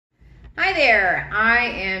Hi there, I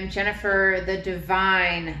am Jennifer the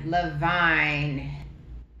Divine Levine.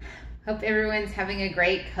 Hope everyone's having a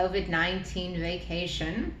great COVID-19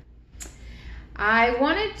 vacation. I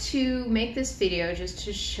wanted to make this video just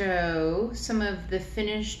to show some of the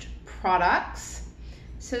finished products.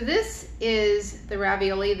 So this is the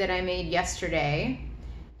ravioli that I made yesterday.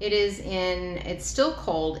 It's still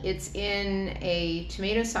cold. It's in a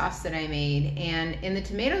tomato sauce that I made, and in the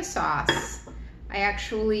tomato sauce, I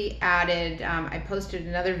actually added, I posted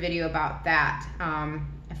another video about that.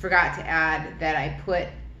 I forgot to add that I put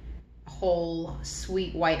a whole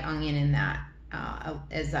sweet white onion in that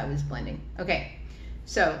as I was blending. Okay,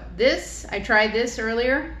 so I tried this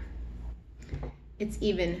earlier. It's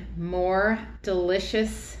even more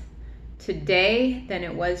delicious today than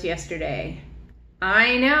it was yesterday.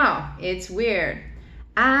 I know, it's weird.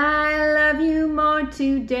 I love you more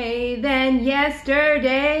today than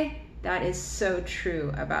yesterday. That is so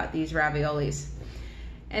true about these raviolis.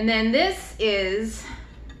 And then this is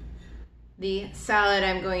the salad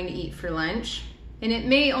I'm going to eat for lunch. And it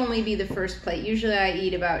may only be the first plate. Usually I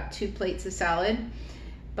eat about 2 plates of salad.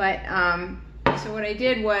 But, so what I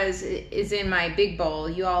did is in my big bowl.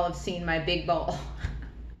 You all have seen my big bowl.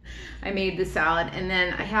 I made the salad, and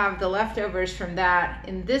then I have the leftovers from that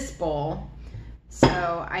in this bowl.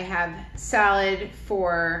 So I have salad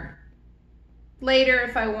for later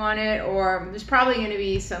if I want it, or there's probably going to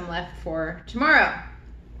be some left for tomorrow.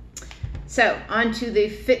 So on to the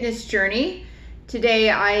fitness journey. Today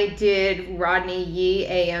I did Rodney Yee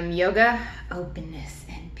AM yoga, openness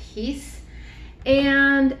and peace.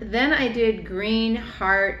 And then I did Green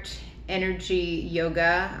Heart Energy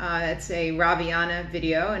yoga. That's a Raviana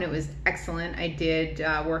video, and it was excellent. I did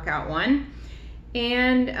workout 1.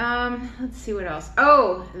 And let's see what else.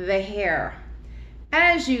 Oh, the hair.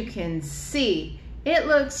 As you can see, it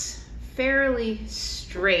looks fairly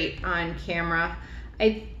straight on camera.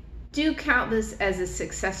 I do count this as a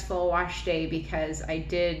successful wash day because I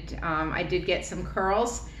did get some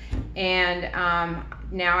curls, and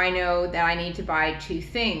now I know that I need to buy 2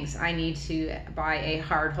 things. I need to buy a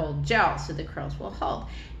hard hold gel so the curls will hold,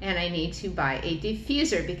 and I need to buy a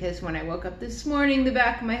diffuser because when I woke up this morning, the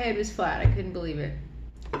back of my head was flat. I couldn't believe it.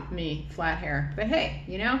 Me, flat hair. But hey,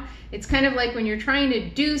 you know, it's kind of like when you're trying to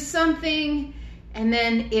do something and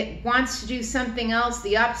then it wants to do something else,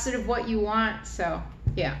 the opposite of what you want. So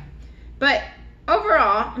yeah, but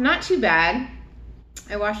overall, not too bad.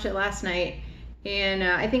 I washed it last night, and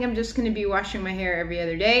I think I'm just going to be washing my hair every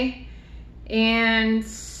other day. And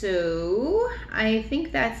so I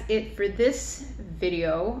think that's it for this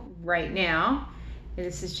video right now.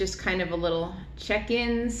 This is just kind of a little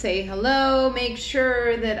check-in, say hello, make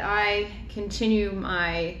sure that I continue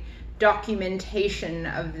my documentation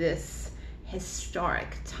of this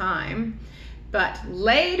historic time. But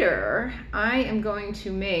later, I am going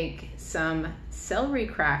to make some celery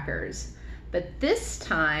crackers, but this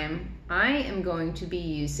time I am going to be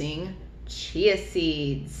using chia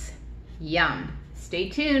seeds. Yum. Stay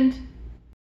tuned.